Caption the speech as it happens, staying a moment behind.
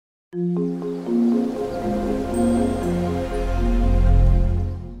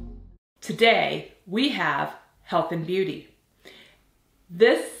Today we have health and beauty.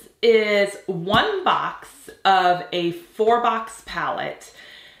 This is one box of a 4-box pallet.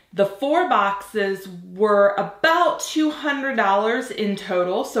 The 4 boxes were about $200 in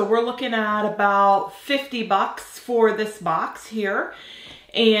total, so we're looking at about 50 bucks for this box here.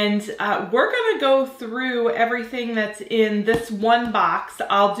 And we're gonna go through everything that's in this one box.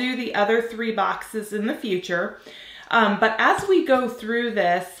 I'll do the other 3 boxes in the future. But as we go through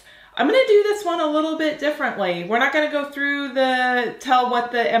this, I'm gonna do this one a little bit differently. We're not gonna go through tell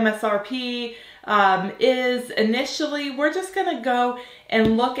what the MSRP is initially. We're just gonna go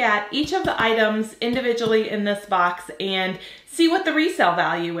and look at each of the items individually in this box and see what the resale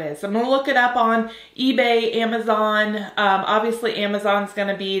value is. I'm gonna look it up on eBay, Amazon. Obviously Amazon's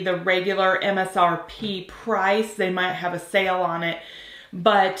gonna be the regular MSRP price. They might have a sale on it,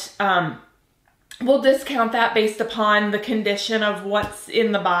 but we'll discount that based upon the condition of what's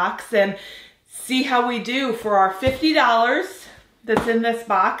in the box and see how we do for our $50 that's in this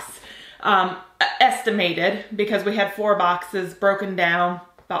box. Estimated, because we had 4 boxes broken down,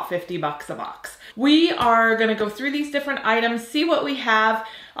 about 50 bucks a box. We are gonna go through these different items, see what we have.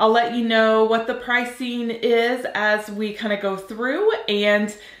 I'll let you know what the pricing is as we kind of go through,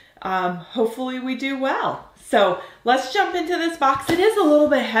 and hopefully we do well. So let's jump into this box. It is a little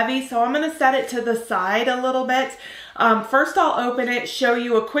bit heavy, so I'm gonna set it to the side a little bit. First I'll open it, show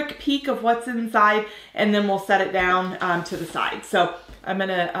you a quick peek of what's inside, and then we'll set it down to the side. So I'm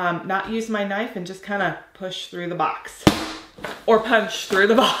gonna not use my knife and just kind of push through the box. Or punch through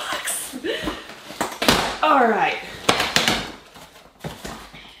the box. All right.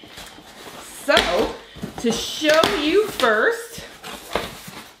 So, to show you first,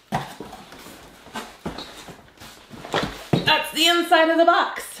 that's the inside of the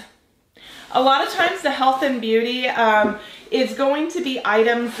box. A lot of times the health and beauty is going to be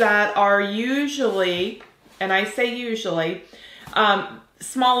items that are usually, and I say usually,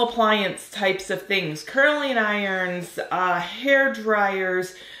 small appliance types of things. Curling irons, hair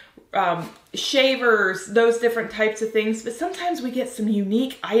dryers, shavers, those different types of things. But sometimes we get some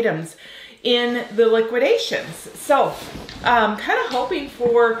unique items in the liquidations. So kind of hoping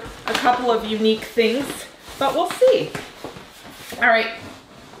for a couple of unique things, but we'll see. All right,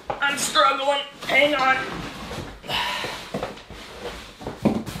 I'm struggling, hang on.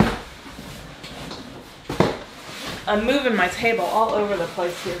 I'm moving my table all over the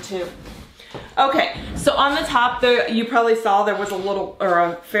place here too. Okay, so on the top there, you probably saw there was a little, or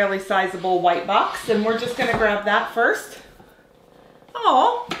a fairly sizable white box, and we're just gonna grab that first.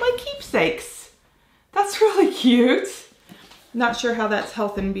 Oh, my keepsakes. That's really cute. Not sure how that's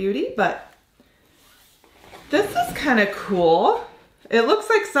health and beauty, but this is kind of cool. It looks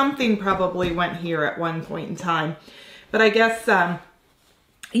like something probably went here at one point in time, but I guess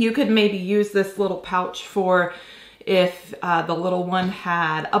you could maybe use this little pouch for if the little one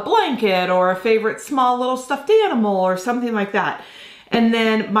had a blanket or a favorite small little stuffed animal or something like that. And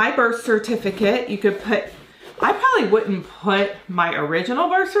then my birth certificate, you could put, I probably wouldn't put my original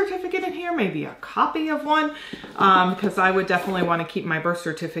birth certificate in here, maybe a copy of one, because I would definitely want to keep my birth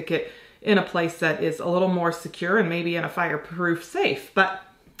certificate in a place that is a little more secure and maybe in a fireproof safe. But,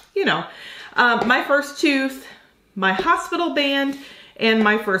 you know, my first tooth, my hospital band, and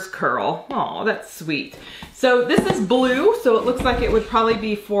my first curl. Oh, that's sweet. So this is blue, so it looks like it would probably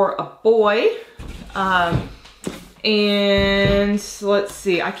be for a boy. And let's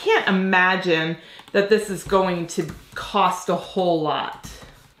see, I can't imagine that this is going to cost a whole lot.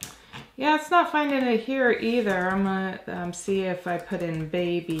 Yeah, it's not finding it here either. I'm gonna see if I put in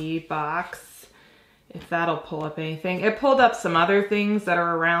baby box, if that'll pull up anything. It pulled up some other things that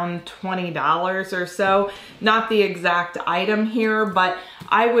are around $20 or so. Not the exact item here, but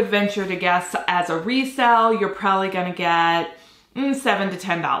I would venture to guess as a resale, you're probably gonna get $7 to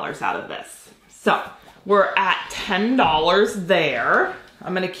 $10 out of this. So we're at $10 there.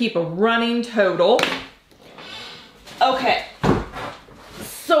 I'm gonna keep a running total. Okay,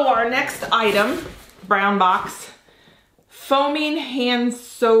 so our next item, brown box, foaming hand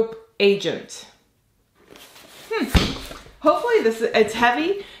soap agent. Hopefully it's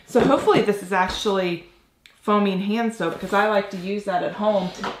heavy, so hopefully this is actually foaming hand soap, because I like to use that at home.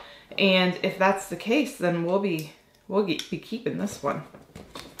 And if that's the case, then we'll be keeping this one.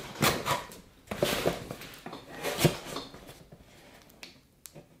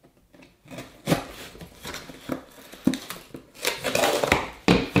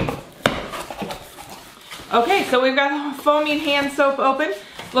 Okay, so we've got the foaming hand soap open.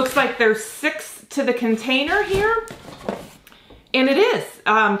 Looks like there's 6 to the container here. And it is.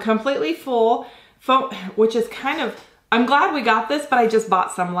 completely full, which is kind of, I'm glad we got this, but I just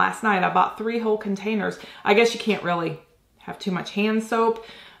bought some last night. I bought 3 whole containers. I guess you can't really have too much hand soap.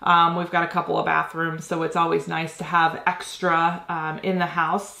 We've got a couple of bathrooms, so it's always nice to have extra in the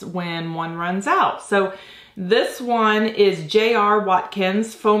house when one runs out. So this one is J.R.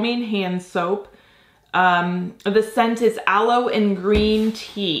 Watkins Foaming Hand Soap. The scent is aloe and green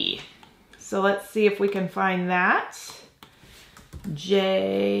tea. So let's see if we can find that.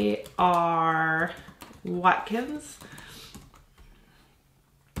 J.R. Watkins.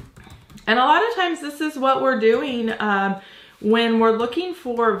 And a lot of times this is what we're doing when we're looking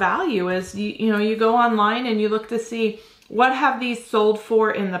for value is, you know, you go online and you look to see what have these sold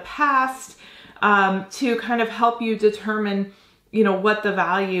for in the past to kind of help you determine, you know, what the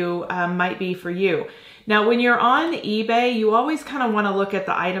value might be for you. Now, when you're on eBay, you always kind of want to look at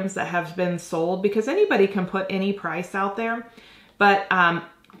the items that have been sold because anybody can put any price out there. But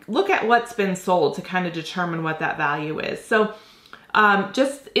look at what's been sold to kind of determine what that value is. So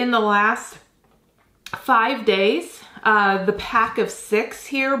just in the last 5 days, the pack of 6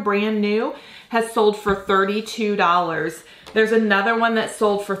 here, brand new, has sold for $32. There's another one that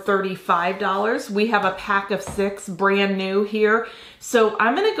sold for $35. We have a pack of 6 brand new here. So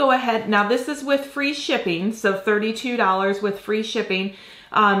I'm going to go ahead. Now this is with free shipping. So $32 with free shipping.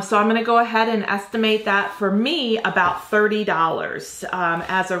 So I'm going to go ahead and estimate that for me about $30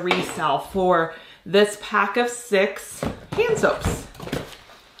 as a resale for this pack of 6 hand soaps.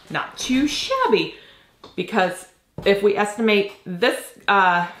 Not too shabby, because if we estimate this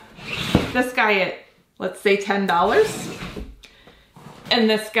this guy at, let's say, $10 and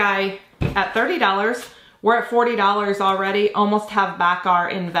this guy at $30, we're at $40 already, almost have back our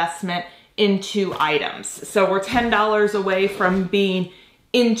investment into items. So we're $10 away from being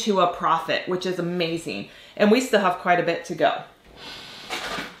into a profit, which is amazing. And we still have quite a bit to go.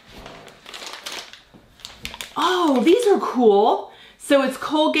 Oh, these are cool. So it's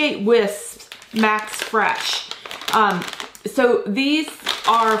Colgate Wisps Max Fresh. So these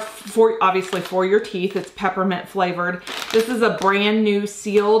are obviously for your teeth. It's peppermint flavored. This is a brand new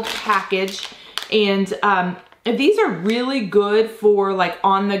sealed package. And these are really good for like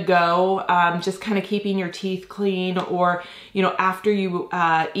on the go, just kind of keeping your teeth clean, or, you know, after you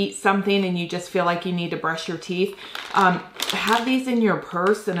eat something and you just feel like you need to brush your teeth. Have these in your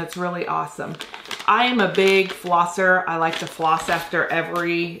purse and it's really awesome. I am a big flosser. I like to floss after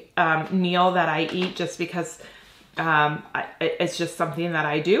every meal that I eat just because it's just something that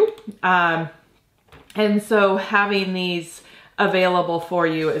I do. And so having these available for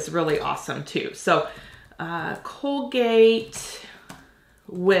you is really awesome too. So Colgate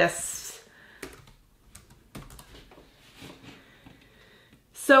Wisps.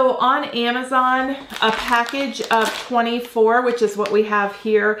 So on Amazon, a package of 24, which is what we have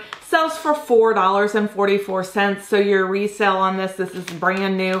here, sells for $4.44. So your resale on this is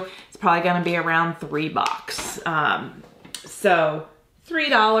brand new. It's probably going to be around $3. So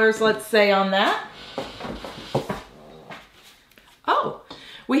 $3, let's say, on that. Oh,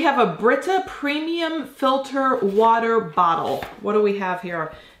 we have a Brita Premium Filter Water Bottle. What do we have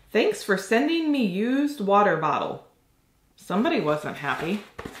here? Thanks for sending me used water bottle. Somebody wasn't happy.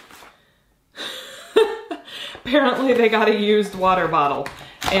 Apparently they got a used water bottle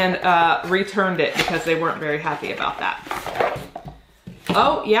and returned it because they weren't very happy about that.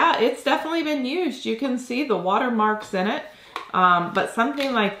 Oh yeah, it's definitely been used. You can see the watermarks in it. But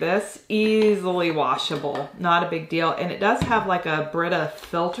something like this, easily washable, not a big deal. And it does have like a Brita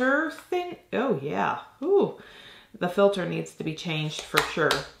filter thing. Oh yeah, ooh, the filter needs to be changed for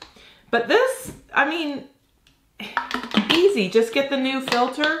sure. But this, I mean, easy, just get the new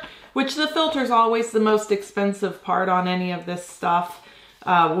filter, which the filter is always the most expensive part on any of this stuff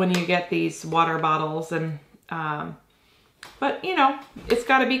when you get these water bottles. And but you know, it's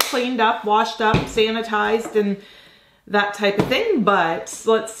got to be cleaned up, washed up, sanitized, and that type of thing. But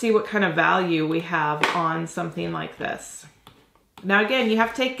let's see what kind of value we have on something like this. Now again, you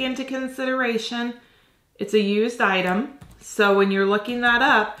have to take into consideration it's a used item, so when you're looking that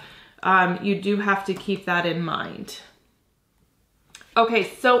up, you do have to keep that in mind. Okay,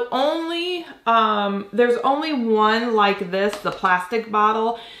 so there's only one like this, the plastic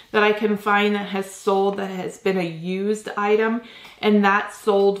bottle, that I can find that has sold, that has been a used item, and that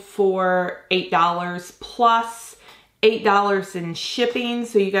sold for $8 plus $8 in shipping.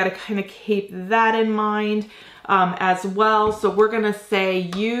 So you got to kind of keep that in mind as well. So we're going to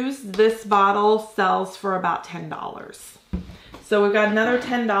say used, this bottle sells for about $10. So we've got another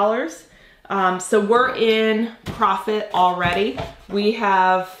 $10. So we're in profit already. We're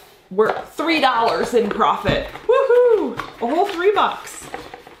 $3 in profit. Woohoo! A whole $3.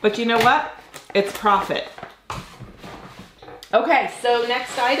 But you know what? It's profit. Okay, so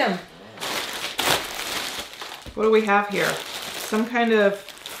next item. What do we have here? Some kind of,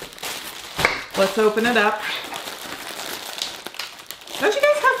 let's open it up. Don't you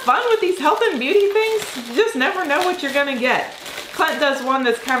guys have fun with these health and beauty things? You just never know what you're gonna get. Clint does one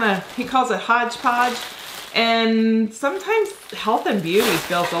that's kind of, he calls it hodgepodge. And sometimes health and beauty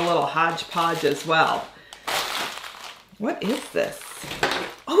feels a little hodgepodge as well. What is this?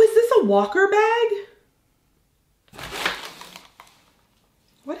 Oh, is this a walker bag?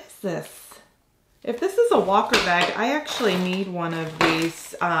 What is this? If this is a walker bag, I actually need one of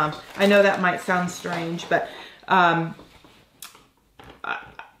these. I know that might sound strange, but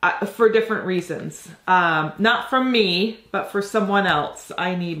for different reasons. Not from me, but for someone else,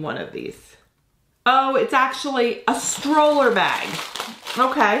 I need one of these. Oh, it's actually a stroller bag.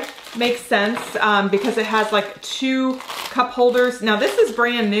 Okay, makes sense because it has like 2 cup holders. Now this is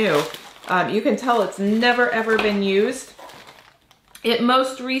brand new. You can tell it's never ever been used. It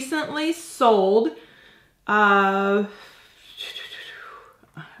most recently sold, okay,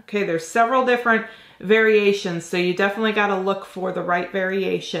 there's several different variations, so you definitely got to look for the right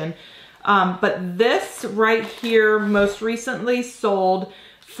variation. But this right here most recently sold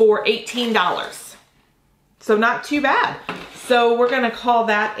for $18. So not too bad. So we're gonna call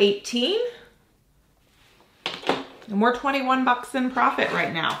that 18. And we're 21 bucks in profit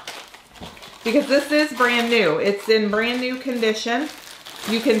right now. Because this is brand new. It's in brand new condition.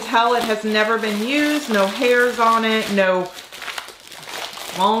 You can tell it has never been used, no hairs on it, no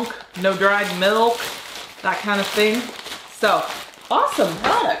funk, no dried milk, that kind of thing. So, awesome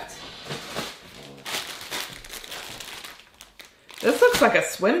product. This looks like a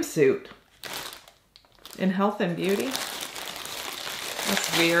swimsuit in health and beauty.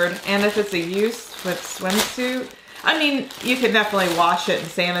 That's weird. And if it's a used with swimsuit, I mean, you can definitely wash it and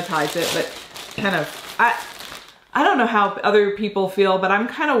sanitize it, but kind of, I don't know how other people feel, but I'm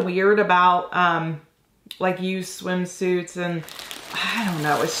kind of weird about like used swimsuits, and I don't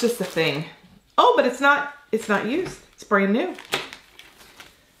know, it's just a thing. Oh, but it's not used. It's brand new.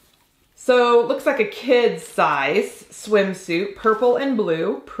 So looks like a kid's size swimsuit, purple and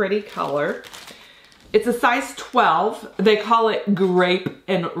blue, pretty color. It's a size 12. They call it grape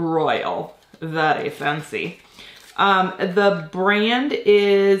and royal. Very fancy. The brand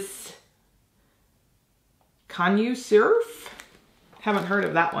is Can You Surf? Haven't heard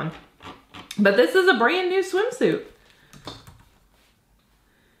of that one. But this is a brand new swimsuit.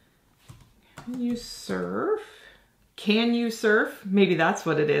 Can you surf? Can you surf? Maybe that's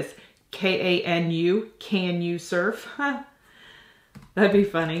what it is. K-A-N-U. Can you surf? Huh. That'd be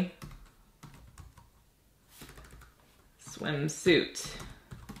funny. Swimsuit.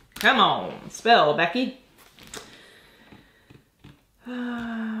 Come on, spell, Becky.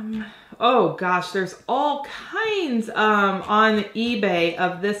 Oh gosh, there's all kinds on eBay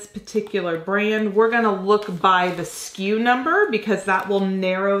of this particular brand. We're gonna look by the SKU number because that will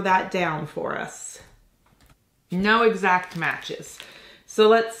narrow that down for us. No exact matches. So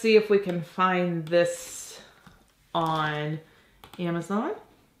let's see if we can find this on Amazon.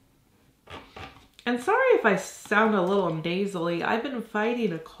 And sorry if I sound a little nasally. I've been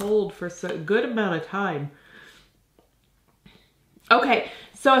fighting a cold for a good amount of time. Okay,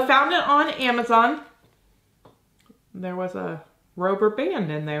 so I found it on Amazon. There was a rubber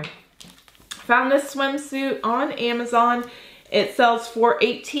band in there. Found this swimsuit on Amazon. It sells for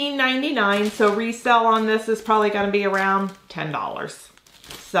 $18.99, so resale on this is probably going to be around $10.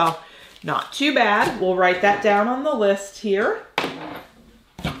 So, not too bad. We'll write that down on the list here.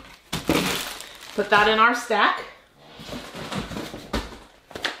 Put that in our stack.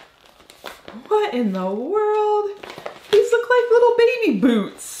 What in the world? These look like little baby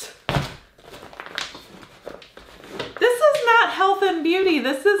boots. This is not health and beauty.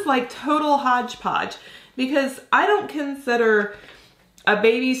 This is like total hodgepodge because I don't consider a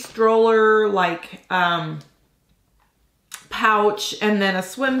baby stroller like pouch and then a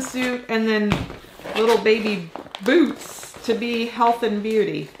swimsuit and then little baby boots to be health and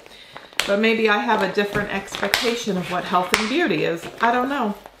beauty. But maybe I have a different expectation of what health and beauty is. I don't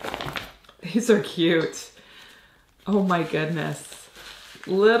know. These are cute. Oh my goodness.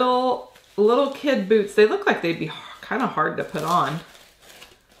 Little kid boots. They look like they'd be kind of hard to put on.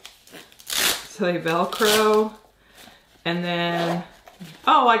 So they Velcro. And then,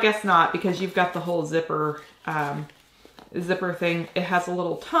 oh, I guess not because you've got the whole zipper thing. It has a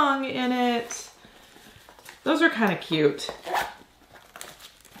little tongue in it. Those are kind of cute.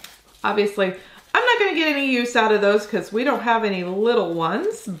 Obviously, I'm not going to get any use out of those because we don't have any little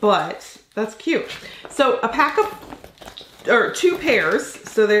ones, but that's cute. So a pack of or 2 pairs.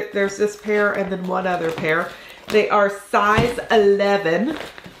 So there's this pair and then one other pair. They are size 11.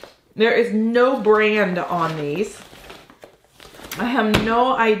 There is no brand on these. I have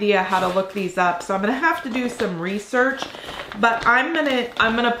no idea how to look these up, so I'm gonna have to do some research. But I'm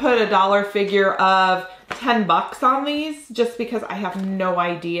gonna put a dollar figure of 10 bucks on these just because I have no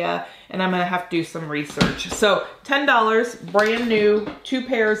idea, and I'm gonna have to do some research. So $10, brand new, 2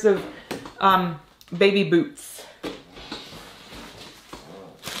 pairs of baby boots.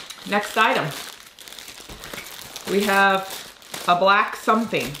 Next item. We have a black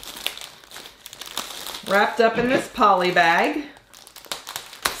something wrapped up in this poly bag.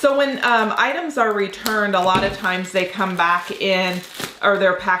 So when items are returned, a lot of times they come back in, or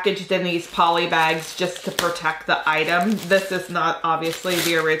they're packaged in these poly bags just to protect the item. This is not obviously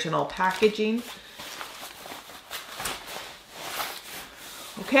the original packaging.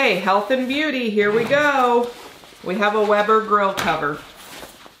 Okay, health and beauty, here we go. We have a Weber grill cover.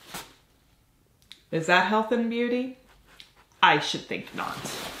 Is that health and beauty? I should think not.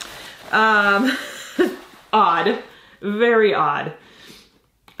 Odd, very odd.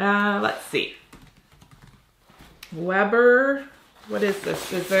 Let's see. Weber, what is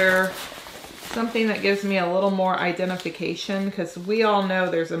this? Is there something that gives me a little more identification? Because we all know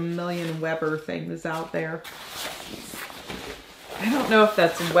there's a million Weber things out there. I don't know if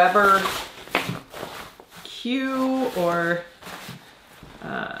that's Weber Q or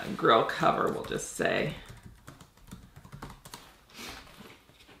grill cover, we'll just say.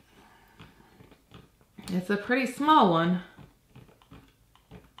 It's a pretty small one.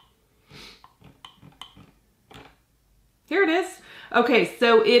 Here it is. Okay,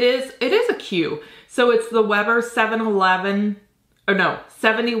 so it is a Q. So it's the Weber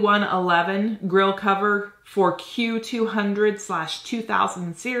 7111 grill cover for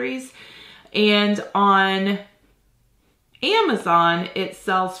Q200/2000 series. And on Amazon, it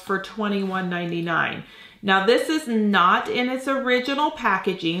sells for $21.99. Now this is not in its original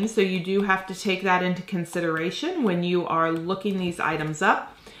packaging, so you do have to take that into consideration when you are looking these items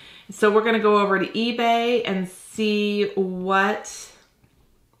up. So we're gonna go over to eBay and see what,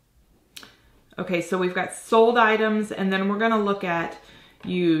 okay, so we've got sold items, and then we're gonna look at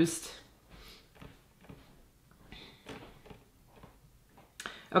used.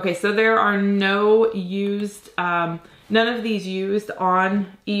 Okay, so there are no used, none of these used on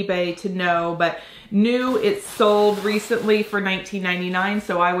eBay to know, but new, it's sold recently for $19.99,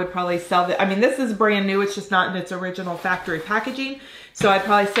 so I would probably sell that. I mean, this is brand new, it's just not in its original factory packaging, so I'd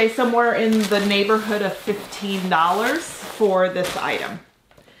probably say somewhere in the neighborhood of $15 for this item.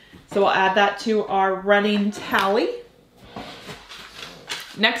 So we'll add that to our running tally.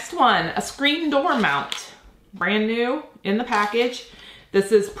 Next one, a screen door mount. Brand new in the package.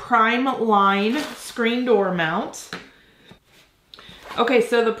 This is Prime Line screen door mount. Okay,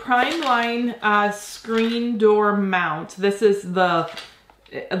 so the Prime Line screen door mount, this is the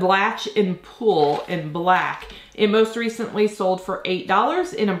latch and pull in black. It most recently sold for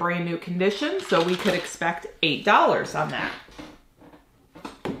 $8 in a brand new condition, so we could expect $8 on that.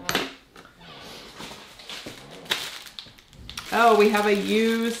 Oh, we have a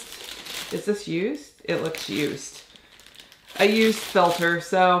used, is this used? It looks used. A used filter,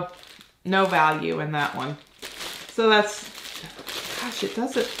 so no value in that one. So that's, gosh, it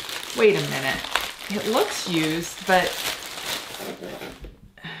doesn't, wait a minute. It looks used, but,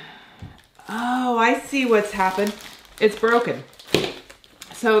 oh, I see what's happened. It's broken.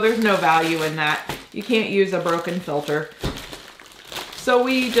 So there's no value in that. You can't use a broken filter. So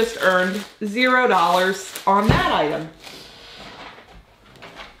we just earned $0 on that item.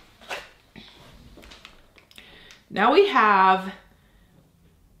 Now we have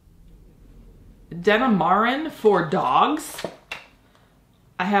Denamarin for dogs.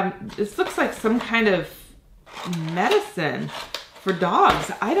 This looks like some kind of medicine for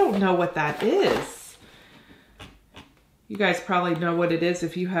dogs. I don't know what that is. You guys probably know what it is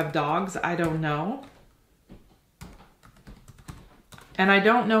if you have dogs. I don't know. And I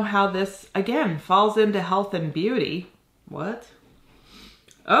don't know how this, again, falls into health and beauty. What?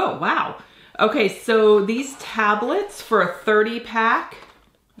 Oh, wow. Okay, so these tablets for a 30 pack,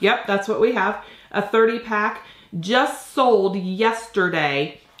 yep, that's what we have. A 30 pack just sold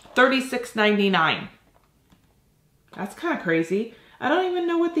yesterday, $36.99. That's kind of crazy. I don't even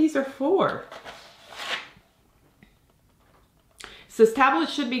know what these are for. It says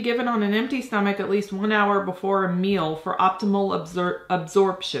tablets should be given on an empty stomach at least 1 hour before a meal for optimal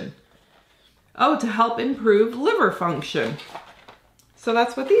absorption. Oh, to help improve liver function. So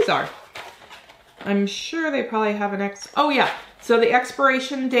that's what these are. I'm sure they probably have an oh yeah, So the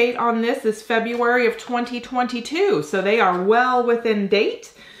expiration date on this is February of 2022. So they are well within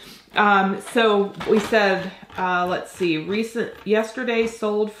date. So we said, let's see, yesterday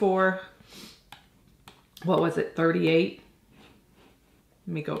sold for, what was it, 38?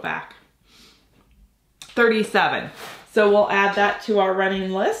 Let me go back. 37. So we'll add that to our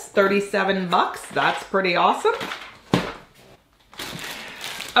running list. 37 bucks. That's pretty awesome.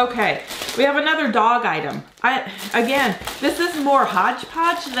 Okay, we have another dog item. Again, this is more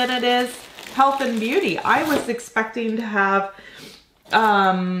hodgepodge than it is health and beauty. I was expecting to have,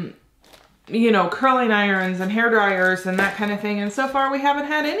 you know, curling irons and hair dryers and that kind of thing. And so far we haven't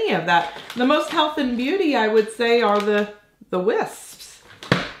had any of that. The most health and beauty, I would say, are the wisps.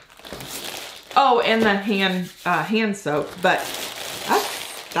 Oh, and the hand soap, but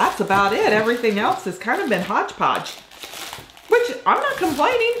that's about it. Everything else has kind of been hodgepodge, which I'm not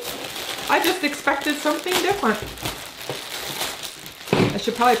complaining. I just expected something different. I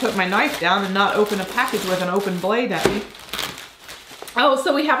should probably put my knife down and not open a package with an open blade at me. Oh,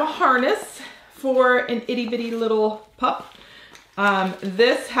 so we have a harness for an itty bitty little pup.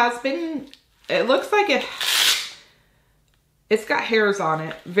 This has been, it looks like it's got hairs on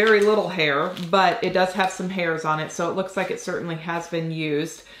it, very little hair, but it does have some hairs on it. So it looks like it certainly has been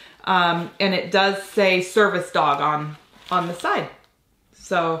used. And it does say service dog on the side.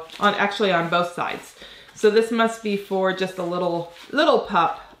 So actually on both sides. So this must be for just a little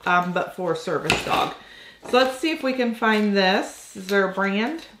pup, but for service dog. So let's see if we can find this. Is there a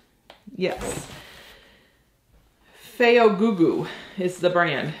brand? Yes. Feo Goo is the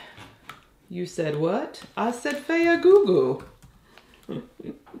brand. You said what? I said Feo Goo.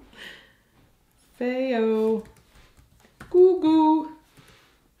 Feo Goo.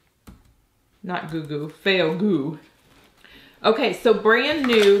 Not Goo. Feo Goo. Okay, so brand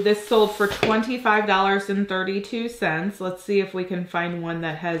new. This sold for $25.32. Let's see if we can find one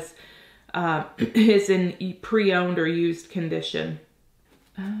that has is in pre-owned or used condition.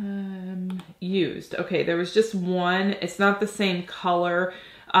 Used. Okay, there was just one. It's not the same color,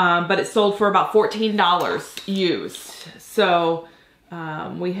 but it sold for about $14 used. So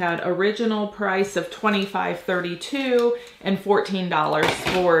we had original price of $25.32 and $14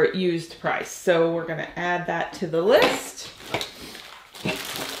 for used price. So we're gonna add that to the list.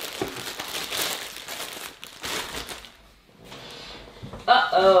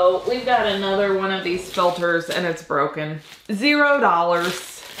 Uh-oh, we've got another one of these filters and it's broken. $0.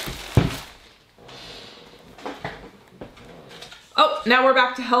 Oh, now we're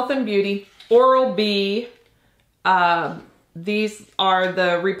back to health and beauty. Oral-B. These are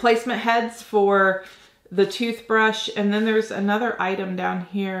the replacement heads for the toothbrush. And then there's another item down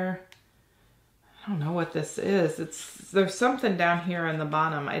here. I don't know what this is. There's something down here on the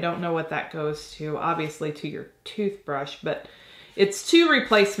bottom. I don't know what that goes to. Obviously to your toothbrush, but it's 2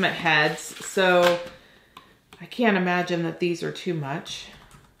 replacement heads. So I can't imagine that these are too much.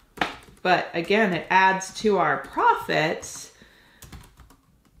 But again, it adds to our profits.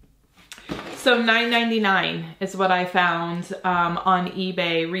 So $9.99 is what I found on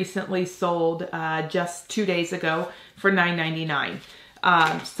eBay, recently sold just 2 days ago for $9.99.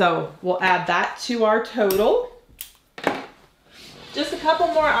 So we'll add that to our total. Just a couple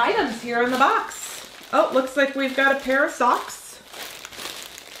more items here in the box. Oh, looks like we've got a pair of socks.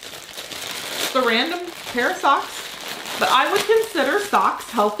 Just a random pair of socks. But I would consider socks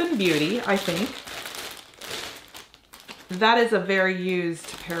health and beauty, I think. That is a very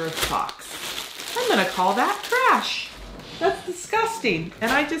used pair of socks. I'm gonna call that trash. That's disgusting.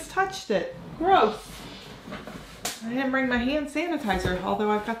 And I just touched it. Gross. I didn't bring my hand sanitizer,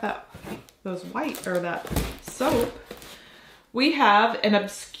 although I've got that soap. We have an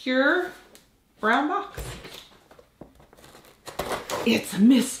obscure brown box. It's a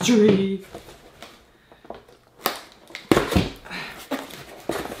mystery.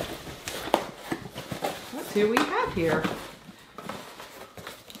 What do we have here?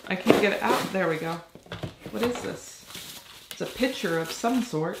 I can't get it out. There we go. What is this? It's a picture of some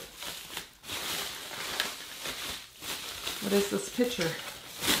sort. What is this picture?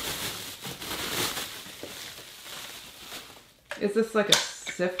 Is this like a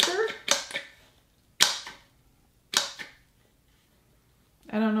sifter?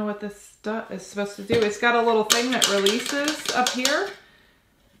 I don't know what this stuff is supposed to do. It's got a little thing that releases up here.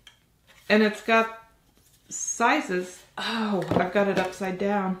 And it's got sizes. Oh, I've got it upside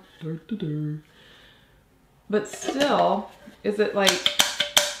down. But still, is it like...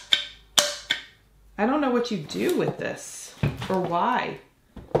 I don't know what you do with this. Or why.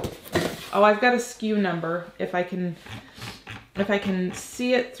 Oh, I've got a SKU number. If I can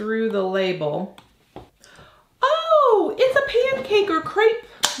see it through the label. Oh, it's a cake or crepe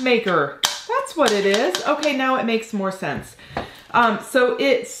maker. That's what it is. Okay, now it makes more sense. So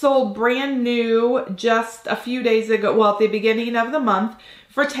it sold brand new just a few days ago, well, at the beginning of the month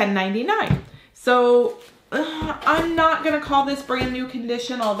for $10.99. So I'm not going to call this brand new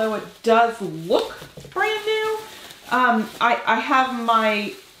condition, although it does look brand new. I have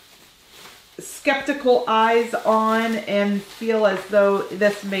my skeptical eyes on and feel as though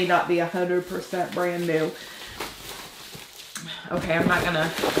this may not be 100% brand new. Okay, I'm not going to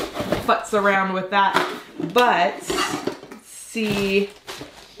futz around with that, but let's see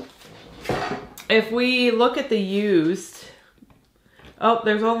if we look at the used. Oh,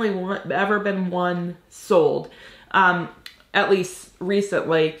 there's only ever been one sold, at least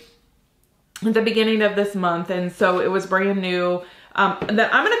recently, at the beginning of this month, and so it was brand new. Then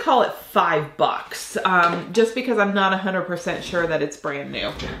I'm going to call it $5, just because I'm not 100% sure that it's brand new.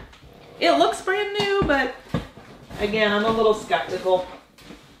 It looks brand new, but again, I'm a little skeptical.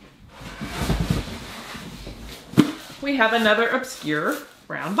 We have another obscure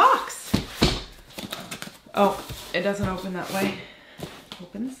brown box. Oh, it doesn't open that way. It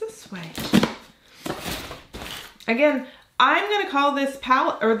opens this way. Again, I'm going to call this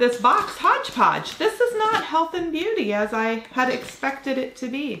palette or this box hodgepodge. This is not health and beauty as I had expected it to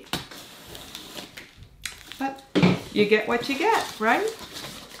be. But you get what you get, right?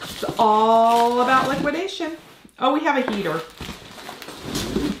 It's all about liquidation. Oh, we have a heater.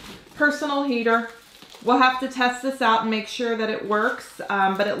 Personal heater. We'll have to test this out and make sure that it works,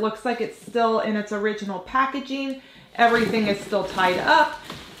 but it looks like it's still in its original packaging. Everything is still tied up,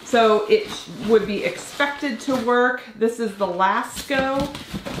 so it would be expected to work. This is the Lasco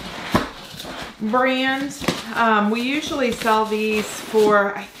brand. We usually sell these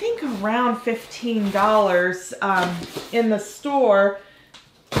for, I think, around $15 in the store.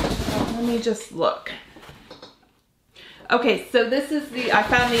 Let me just look. Okay, so this is I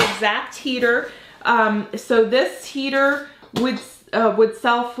found the exact heater. So this heater would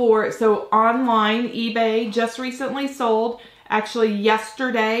sell for, so online, eBay just recently sold, actually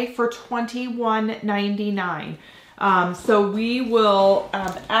yesterday, for $21.99. So we will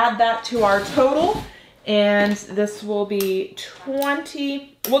add that to our total, and this will be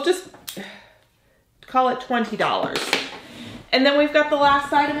we'll just call it $20. And then we've got the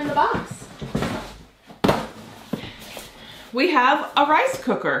last item in the box. We have a rice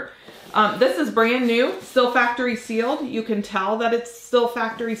cooker. This is brand new, still factory sealed. You can tell that it's still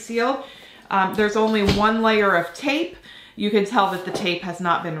factory sealed. There's only one layer of tape. You can tell that the tape has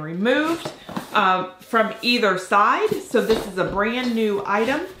not been removed from either side. So this is a brand new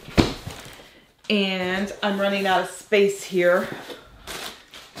item. And I'm running out of space here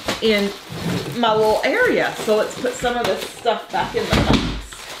in my little area. So let's put some of this stuff back in the box.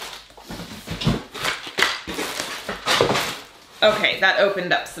 Okay, that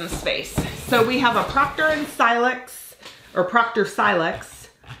opened up some space. So we have a Procter & Silex, or Procter Silex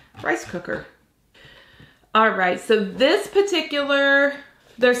rice cooker. All right, so this particular,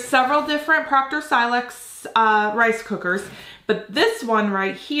 there's several different Procter Silex rice cookers, but this one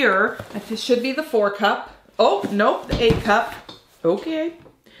right here, it should be the 4-cup. Oh, nope, the 8-cup. Okay.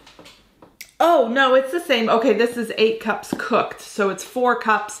 Oh, no, it's the same. Okay, this is 8 cups cooked. So it's 4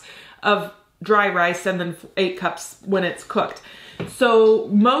 cups of dry rice and then 8 cups when it's cooked. So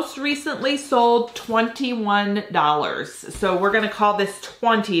most recently sold $21. So we're going to call this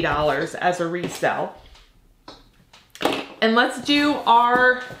 $20 as a resale. And let's do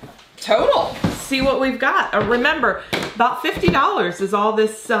our total. See what we've got. Remember, about $50 is all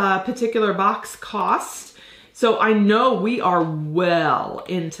this particular box costs. So I know we are well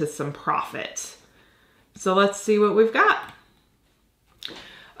into some profit. So let's see what we've got.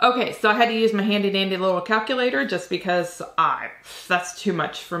 Okay, so I had to use my handy dandy little calculator just because that's too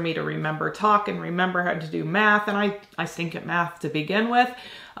much for me to remember talk and remember how to do math, and I stink at math to begin with.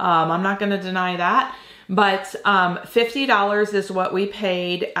 I'm not going to deny that, but $50 is what we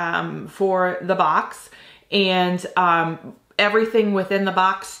paid for the box, and everything within the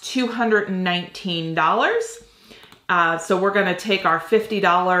box, $219. So we're going to take our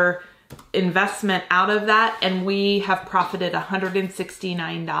 $50 investment out of that, and we have profited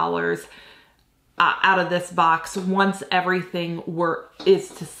 $169 out of this box once everything is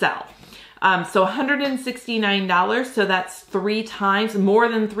to sell. So $169, so that's more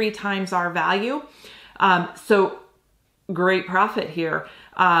than 3 times our value. So great profit here.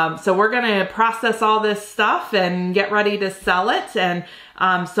 So we're going to process all this stuff and get ready to sell it. And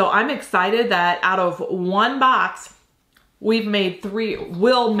so I'm excited that out of one box, we'll make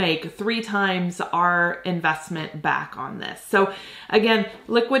 3 times our investment back on this. So again,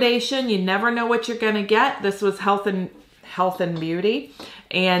 liquidation, you never know what you're going to get. This was health and health and beauty,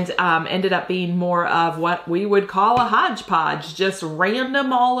 and ended up being more of what we would call a hodgepodge, just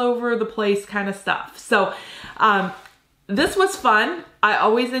random all over the place kind of stuff. So this was fun. I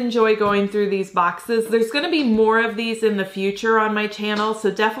always enjoy going through these boxes. There's going to be more of these in the future on my channel,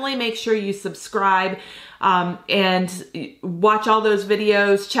 so definitely make sure you subscribe and watch all those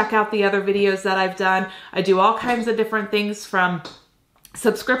videos. Check out the other videos that I've done. I do all kinds of different things, from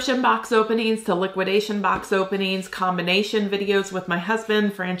subscription box openings to liquidation box openings, combination videos with my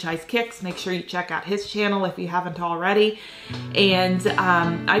husband, Franchise Kicks. Make sure you check out his channel if you haven't already. And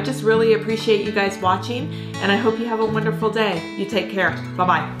I just really appreciate you guys watching, and I hope you have a wonderful day. You take care.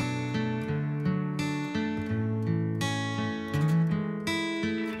 Bye-bye.